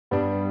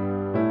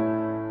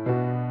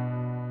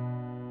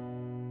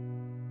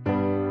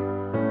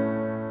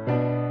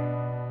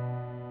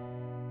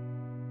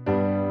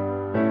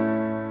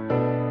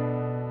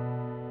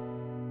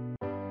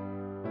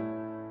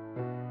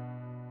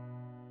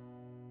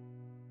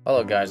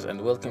Hello guys,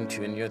 and welcome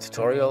to a new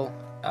tutorial.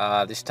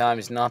 This time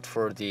is not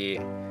for the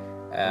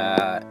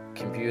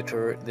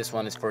computer, this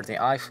one is for the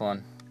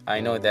iPhone. I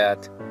know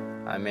that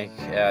I make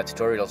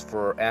tutorials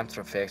for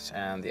After Effects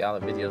and the other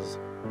videos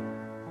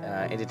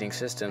editing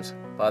systems,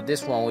 but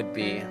this one would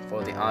be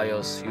for the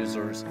iOS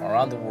users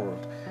around the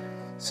world.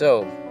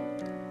 So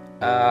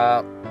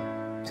uh,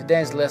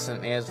 today's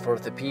lesson is for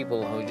the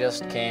people who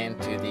just came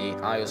to the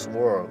iOS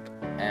world,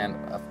 and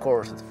of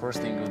course the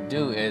first thing you'll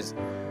do is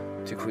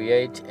to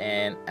create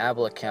an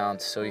Apple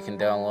account so you can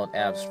download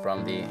apps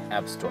from the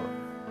App Store.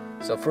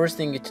 So first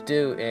thing you to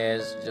do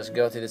is just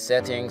go to the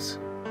settings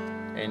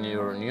in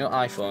your new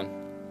iPhone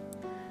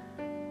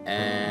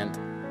and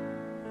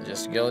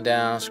just go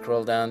down,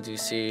 scroll down to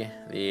see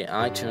the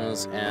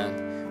iTunes,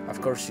 and of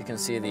course you can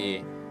see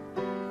the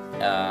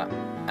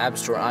App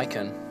Store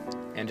icon,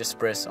 and just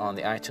press on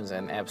the iTunes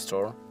and App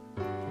Store.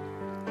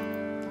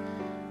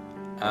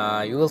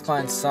 You will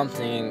find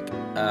something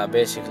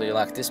basically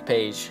like this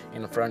page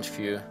in front of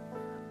you.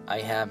 I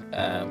have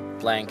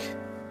blank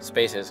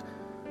spaces.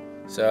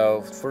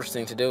 So first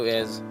thing to do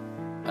is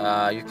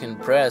you can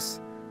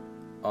press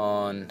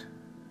on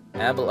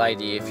Apple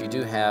ID if you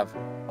do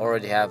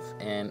already have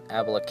an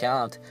Apple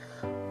account,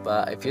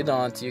 but if you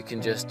don't, you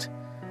can just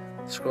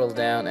scroll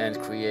down and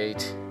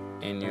create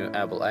a new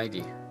Apple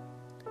ID.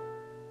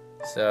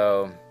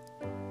 So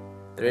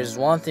there is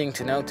one thing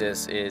to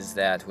notice is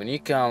that when you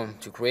come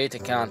to create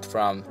an account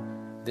from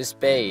this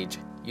page,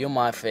 you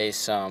might face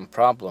some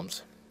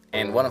problems.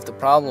 And one of the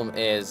problems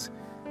is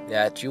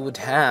that you would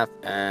have,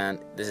 and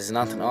this is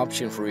not an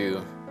option for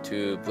you,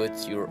 to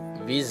put your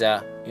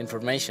visa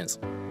informations.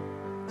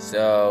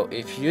 So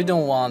if you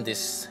don't want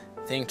this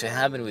thing to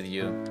happen with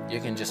you,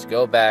 you can just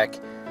go back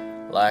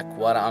like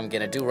what I'm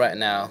gonna do right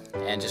now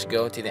and just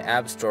go to the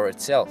App Store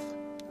itself.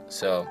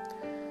 So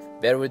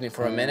bear with me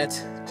for a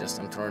minute,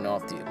 I'm turning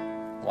off the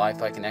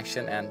Wi-Fi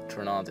connection and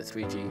turn on the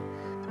 3G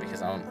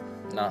because I'm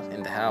not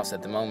in the house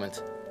at the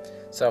moment.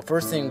 So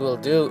first thing we'll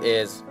do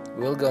is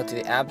we'll go to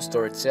the App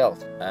Store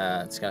itself.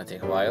 It's gonna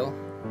take a while.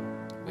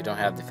 We don't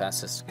have the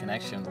fastest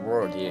connection in the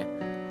world here.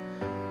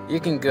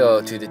 You can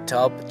go to the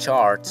top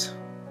charts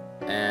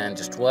and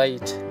just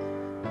wait.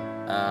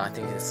 I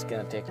think it's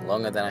gonna take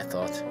longer than I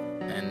thought.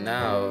 And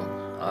now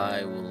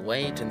I will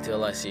wait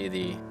until I see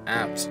the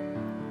apps,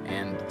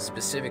 and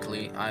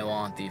specifically I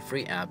want the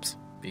free apps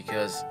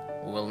because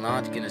we're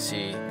not gonna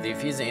see the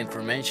visa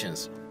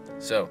informations.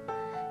 So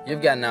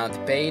you've got now the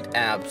paid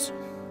apps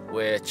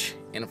which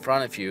in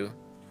front of you,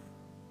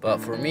 but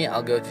for me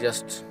I'll go to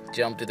just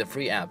jump to the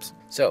free apps.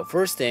 So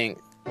first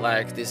thing,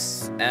 like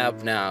this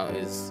app now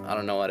is, I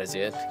don't know what is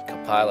it,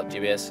 Copilot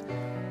GPS.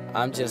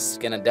 I'm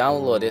just gonna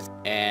download it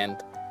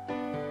and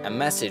a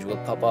message will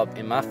pop up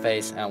in my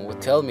face and will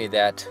tell me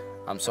that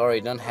I'm sorry,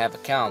 you don't have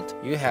account,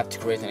 you have to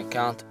create an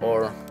account,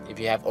 or if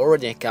you have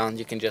already an account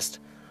you can just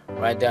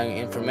write down your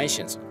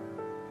informations.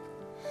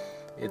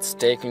 It's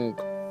taking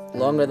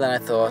longer than I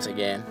thought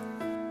again.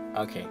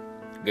 Okay,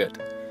 good.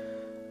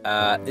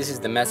 This is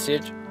the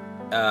message.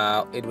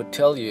 It would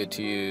tell you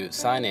to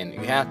sign in. You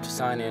have to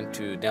sign in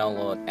to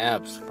download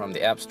apps from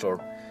the App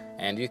Store,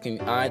 and you can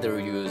either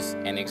use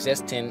an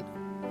existing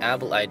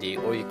Apple ID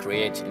or you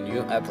create a new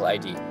Apple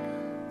ID.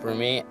 For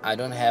me, I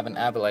don't have an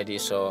Apple ID,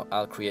 so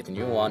I'll create a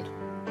new one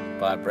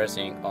by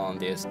pressing on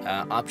this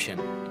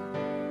option.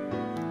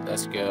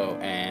 Let's go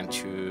and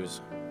choose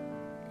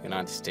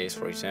United States,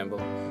 for example.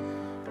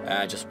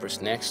 Just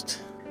press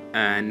next,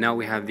 and now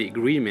we have the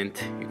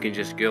agreement. You can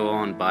just go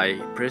on by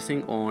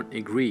pressing on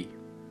agree.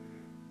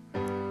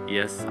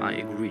 Yes, I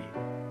agree.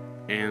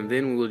 And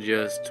then we'll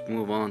just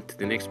move on to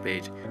the next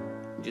page.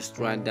 Just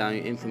write down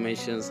your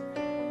informations.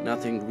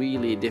 Nothing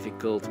really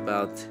difficult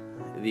about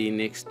the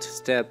next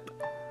step.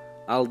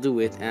 I'll do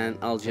it and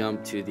I'll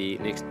jump to the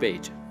next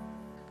page.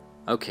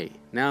 Okay,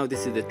 now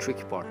this is the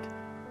tricky part.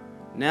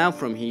 Now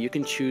from here you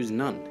can choose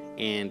none,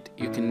 and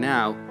you can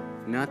now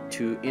not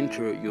to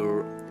enter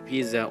your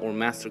Visa or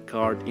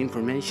MasterCard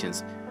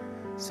informations.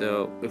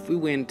 So if we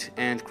went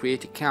and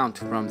create account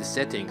from the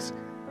settings,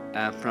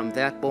 from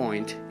that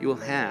point you will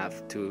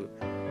have to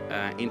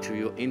enter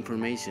your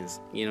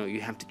informations.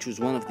 You have to choose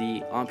one of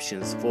the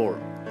options, the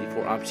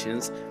four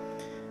options,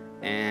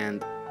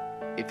 and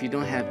if you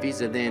don't have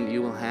Visa, then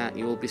you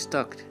will be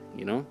stuck,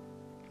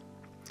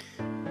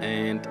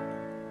 and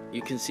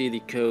you can see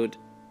the code,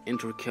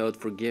 enter code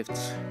for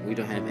gifts. We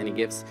don't have any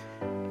gifts.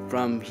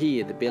 From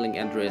here, the billing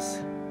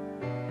address,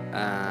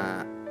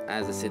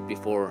 as I said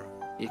before,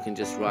 you can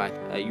just write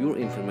your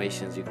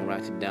informations. You can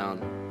write it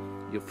down,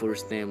 your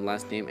first name,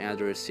 last name,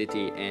 address,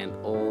 city, and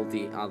all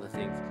the other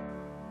things.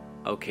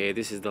 Okay,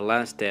 this is the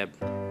last step.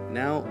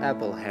 Now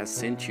Apple has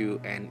sent you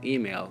an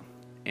email,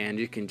 and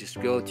you can just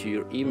go to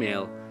your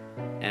email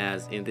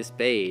as in this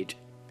page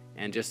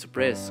and just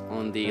press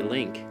on the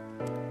link,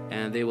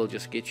 and they will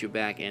just get you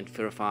back and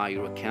verify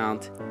your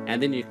account,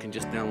 and then you can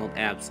just download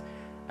apps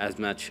as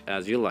much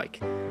as you like.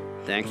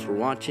 Thanks for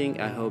watching.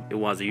 I hope it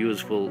was a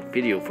useful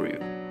video for you.